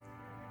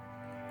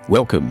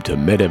Welcome to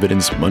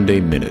MedEvidence Monday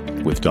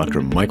Minute with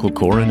Dr. Michael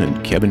Koren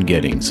and Kevin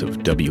Gettings of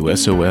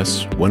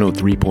WSOS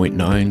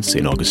 103.9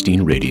 St.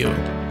 Augustine Radio.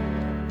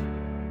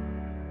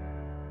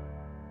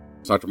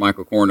 Dr.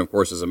 Michael Koren, of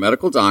course, is a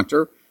medical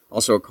doctor,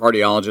 also a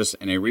cardiologist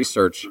and a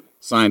research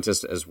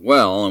scientist as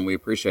well, and we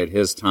appreciate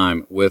his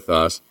time with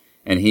us.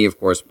 And he, of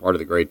course, part of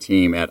the great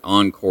team at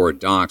Encore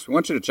Docs. We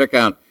want you to check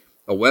out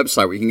a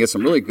website where you can get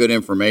some really good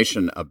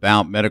information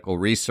about medical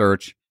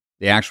research,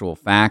 the actual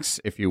facts,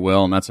 if you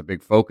will, and that's a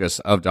big focus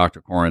of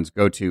Dr. Koren's.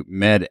 Go to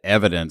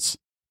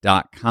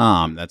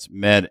medevidence.com. That's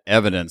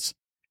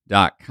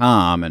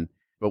medevidence.com.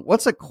 But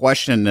what's a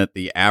question that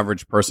the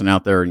average person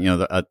out there,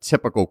 a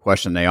typical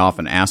question they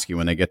often ask you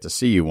when they get to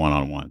see you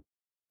one-on-one?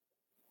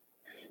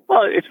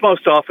 Well, it's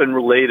most often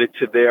related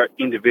to their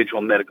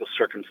individual medical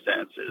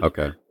circumstances.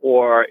 Okay.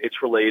 Or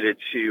it's related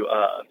to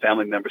a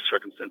family member's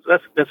circumstances.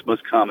 That's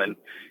most common.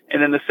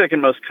 And then the second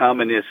most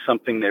common is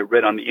something they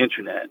read on the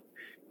internet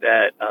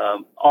that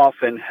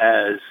often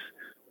has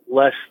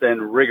less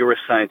than rigorous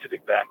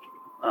scientific backing.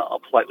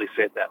 I'll politely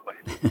say it that way.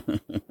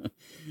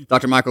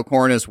 Dr. Michael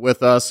Koren is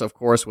with us, of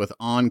course, with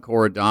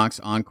Encore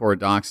Docs,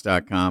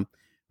 encoredocs.com.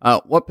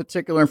 What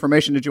particular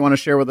information did you want to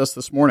share with us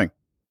this morning?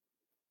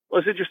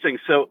 Well, it's interesting.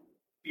 So,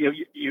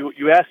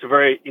 you asked a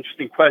very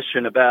interesting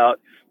question about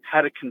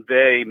how to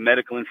convey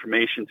medical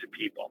information to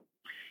people.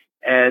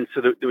 And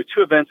so there were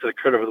two events that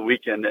occurred over the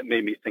weekend that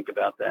made me think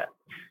about that.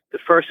 The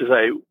first is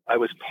I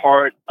was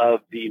part of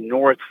the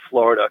North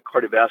Florida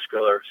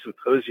Cardiovascular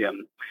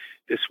Symposium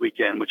this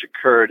weekend, which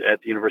occurred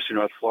at the University of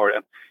North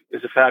Florida. It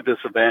was a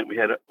fabulous event. We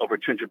had over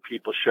 200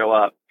 people show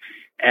up.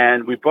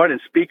 And we brought in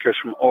speakers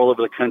from all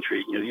over the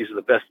country. These are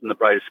the best and the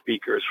brightest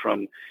speakers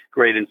from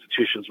great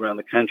institutions around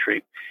the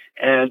country.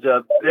 And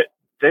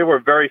they were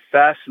very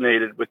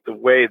fascinated with the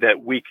way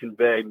that we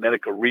convey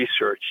medical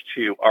research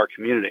to our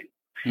community.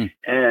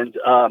 And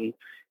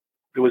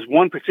there was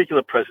one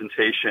particular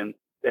presentation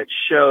that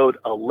showed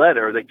a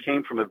letter that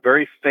came from a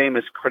very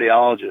famous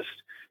cardiologist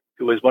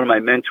who was one of my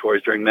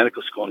mentors during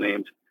medical school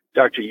named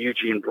Dr.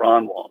 Eugene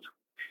Braunwald.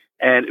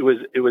 And it was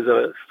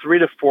a 3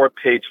 to 4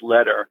 page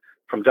letter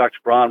from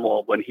Dr.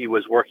 Braunwald when he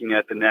was working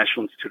at the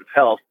National Institute of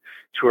Health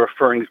to a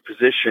referring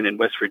physician in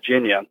West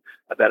Virginia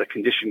about a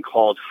condition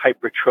called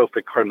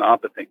hypertrophic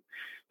cardiomyopathy.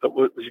 But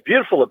what was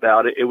beautiful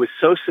about it, it was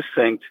so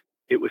succinct,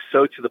 it was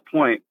so to the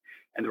point,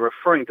 and the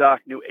referring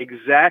doc knew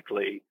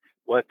exactly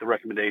what the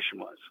recommendation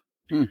was.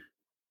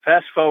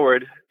 Fast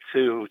forward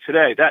to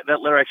today, that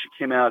letter actually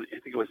came out, I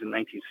think it was in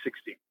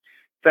 1960.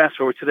 Fast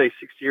forward today,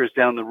 6 years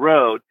down the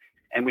road,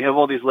 and we have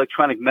all these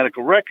electronic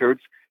medical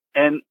records,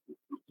 and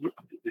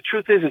the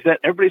truth is that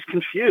everybody's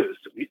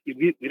confused.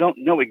 We don't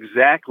know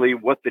exactly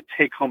what the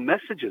take-home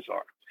messages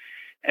are.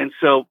 And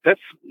so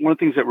that's one of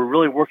the things that we're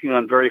really working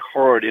on very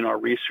hard in our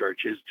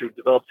research is to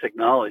develop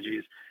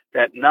technologies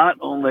that not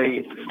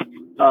only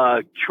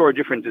cure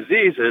different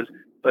diseases,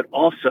 but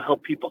also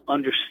help people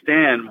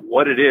understand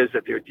what it is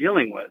that they're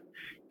dealing with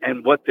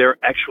and what their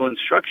actual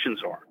instructions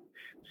are.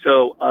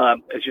 So,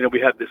 as you know,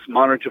 we have this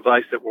monitor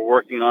device that we're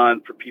working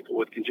on for people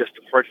with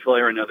congestive heart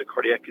failure and other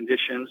cardiac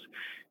conditions.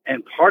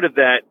 And part of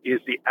that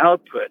is the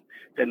output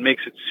that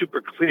makes it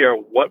super clear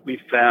what we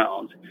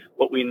found,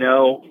 what we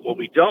know, what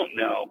we don't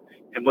know,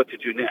 and what to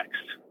do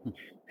next.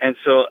 And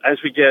so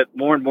as we get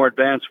more and more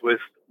advanced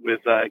with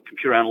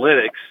computer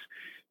analytics,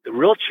 the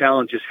real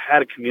challenge is how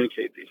to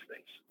communicate these things.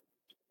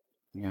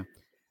 Yeah,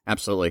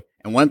 absolutely.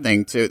 And one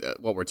thing, too,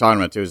 what we're talking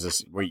about, too, is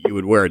this where you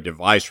would wear a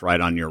device right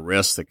on your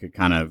wrist that could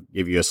kind of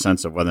give you a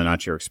sense of whether or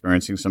not you're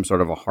experiencing some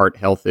sort of a heart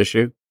health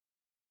issue.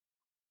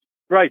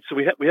 Right. So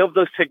we have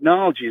those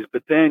technologies,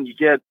 but then you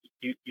get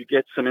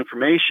some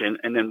information,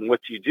 and then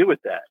what do you do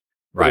with that?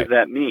 What does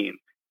that mean?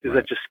 Does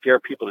that just scare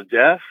people to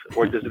death,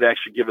 or does it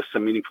actually give us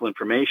some meaningful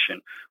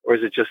information, or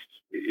is it just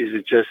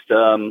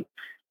some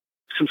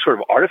sort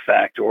of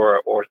artifact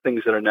or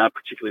things that are not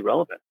particularly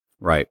relevant?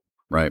 Right.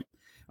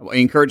 I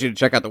encourage you to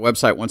check out the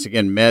website, once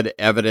again,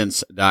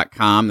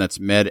 medevidence.com. That's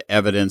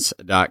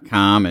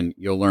medevidence.com, and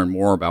you'll learn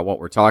more about what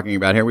we're talking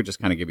about here. We just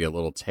kind of give you a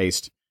little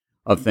taste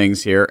of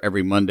things here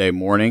every Monday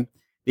morning.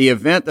 The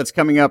event that's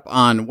coming up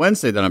on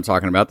Wednesday that I'm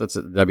talking about, that's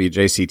at the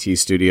WJCT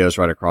studios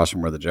right across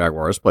from where the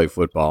Jaguars play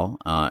football,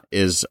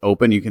 is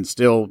open. You can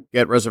still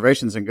get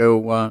reservations and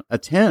go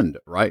attend,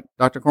 right,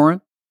 Dr.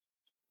 Koren?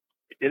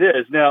 It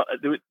is. Now,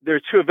 there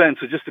are two events,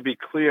 so just to be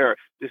clear,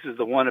 this is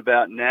the one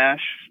about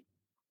NASH.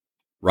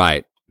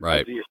 Right.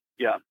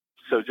 Yeah.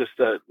 So just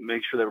to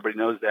make sure that everybody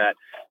knows that.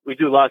 We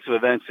do lots of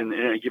events, and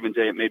in a given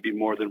day it may be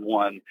more than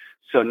one.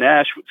 So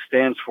NASH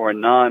stands for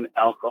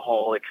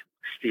non-alcoholic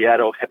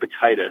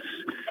steatohepatitis,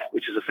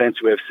 which is a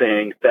fancy way of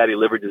saying fatty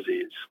liver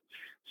disease.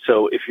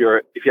 So if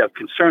you have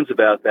concerns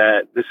about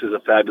that, this is a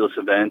fabulous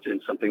event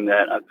and something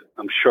that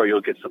I'm sure you'll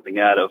get something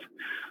out of.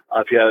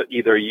 If you have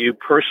either you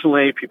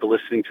personally, people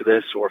listening to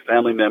this, or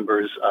family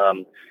members,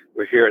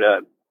 we're here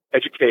to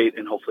educate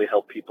and hopefully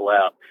help people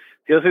out.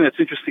 The other thing that's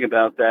interesting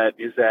about that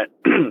is that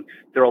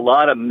there are a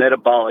lot of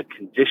metabolic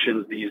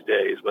conditions these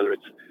days, whether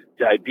it's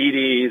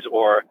diabetes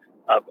or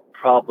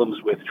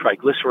problems with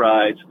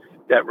triglycerides,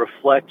 that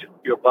reflect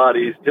your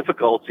body's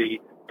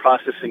difficulty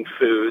processing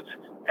foods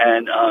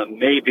and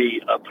maybe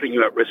putting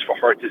you at risk for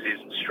heart disease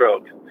and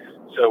stroke.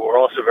 So we're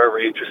also very,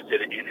 very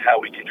interested in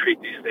how we can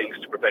treat these things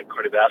to prevent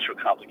cardiovascular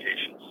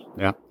complications.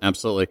 Yeah,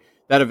 absolutely.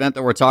 That event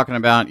that we're talking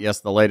about, yes,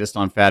 the latest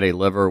on fatty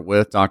liver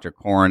with Dr.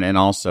 Koren and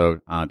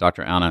also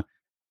Dr. Anna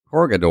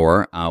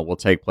Corregidor will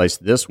take place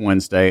this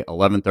Wednesday,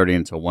 11:30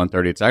 until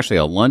 1:30. It's actually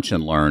a lunch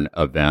and learn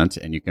event,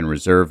 and you can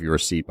reserve your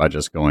seat by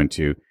just going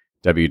to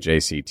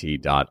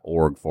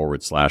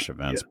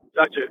wjct.org/events.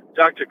 Yeah.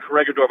 Dr.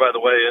 Corregidor, by the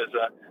way, is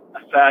a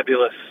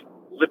fabulous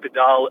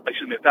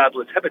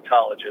fabulous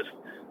hepatologist,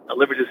 a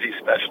liver disease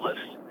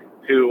specialist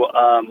who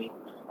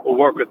will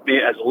work with me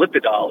as a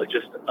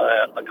lipidologist,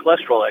 a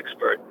cholesterol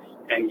expert,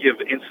 and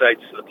give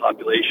insights to the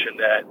population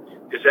that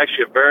there's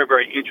actually a very,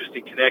 very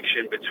interesting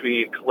connection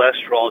between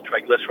cholesterol,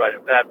 triglyceride,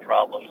 and fat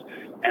problems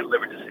and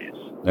liver disease.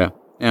 Yeah.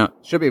 Yeah.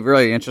 Should be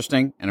really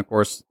interesting. And of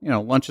course,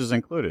 lunch is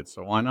included.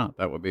 So why not?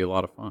 That would be a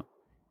lot of fun.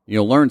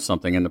 You'll learn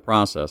something in the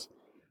process.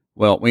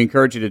 Well, we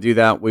encourage you to do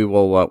that. We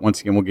will,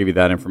 once again, we'll give you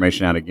that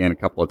information out again a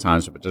couple of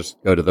times, but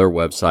just go to their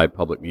website,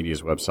 Public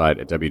Media's website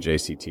at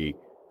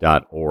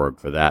wjct.org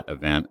for that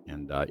event.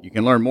 And you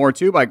can learn more,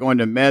 too, by going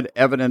to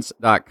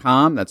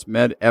medevidence.com. That's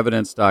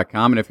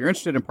medevidence.com. And if you're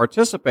interested in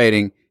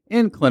participating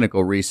in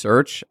clinical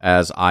research,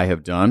 as I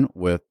have done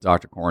with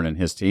Dr. Koren and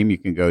his team, you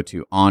can go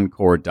to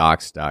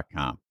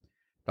encoredocs.com.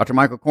 Dr.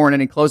 Michael Koren,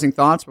 any closing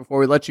thoughts before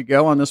we let you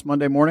go on this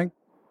Monday morning?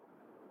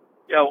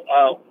 Yeah,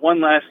 one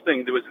last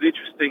thing. There was an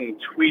interesting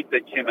tweet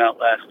that came out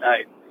last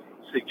night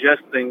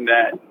suggesting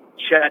that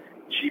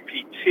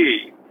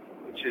ChatGPT,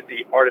 which is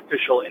the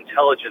artificial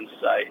intelligence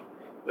site,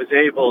 was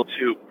able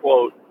to,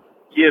 quote,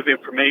 give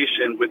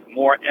information with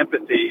more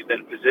empathy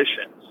than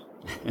physicians.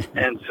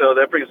 And so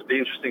that brings up the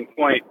interesting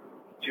point.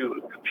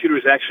 Do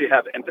computers actually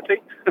have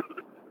empathy?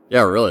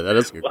 Yeah, really. That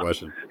is a good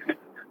question.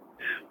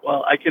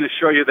 Well, I can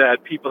assure you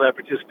that people that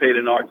participate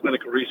in our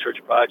clinical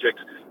research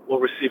projects will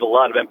receive a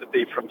lot of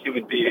empathy from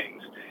human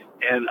beings.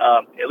 And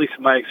at least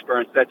in my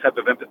experience, that type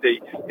of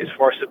empathy is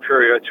far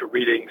superior to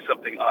reading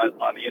something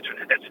on the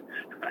internet.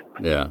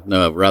 Yeah,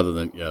 no, rather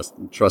than,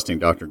 trusting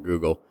Dr.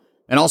 Google.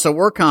 And also,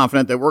 we're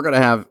confident that we're going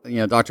to have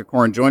Dr.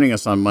 Koren joining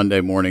us on Monday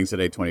mornings at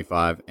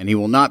 8:25, and he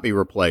will not be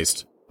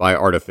replaced by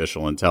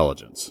artificial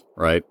intelligence,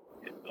 right?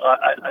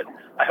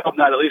 I hope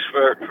not, at least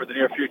for the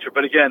near future.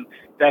 But again,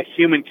 that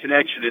human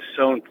connection is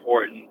so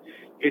important.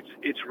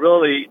 It's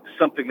really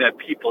something that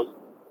people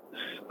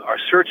are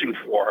searching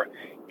for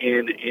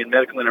in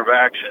medical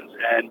interactions.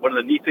 And one of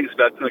the neat things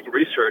about clinical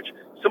research,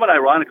 somewhat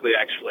ironically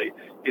actually,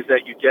 is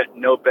that you get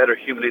no better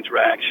human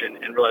interaction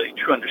and really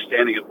true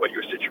understanding of what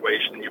your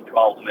situation and your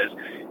problem is,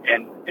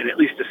 and at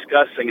least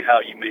discussing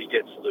how you may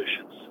get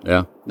solutions.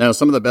 Yeah. Now,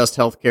 some of the best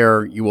health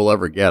care you will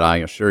ever get,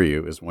 I assure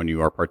you, is when you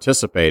are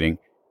participating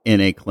in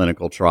a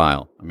clinical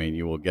trial. I mean,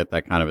 you will get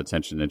that kind of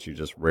attention that you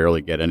just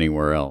rarely get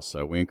anywhere else.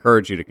 So we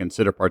encourage you to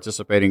consider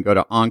participating. Go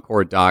to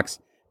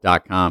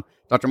encoredocs.com.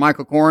 Dr.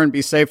 Michael Koren,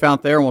 be safe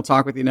out there, and we'll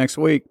talk with you next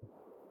week.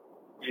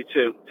 You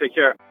too. Take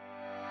care.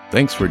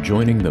 Thanks for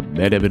joining the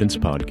MedEvidence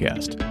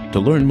Podcast. To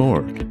learn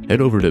more, head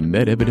over to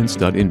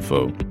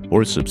medevidence.info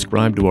or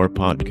subscribe to our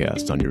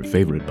podcast on your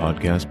favorite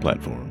podcast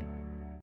platform.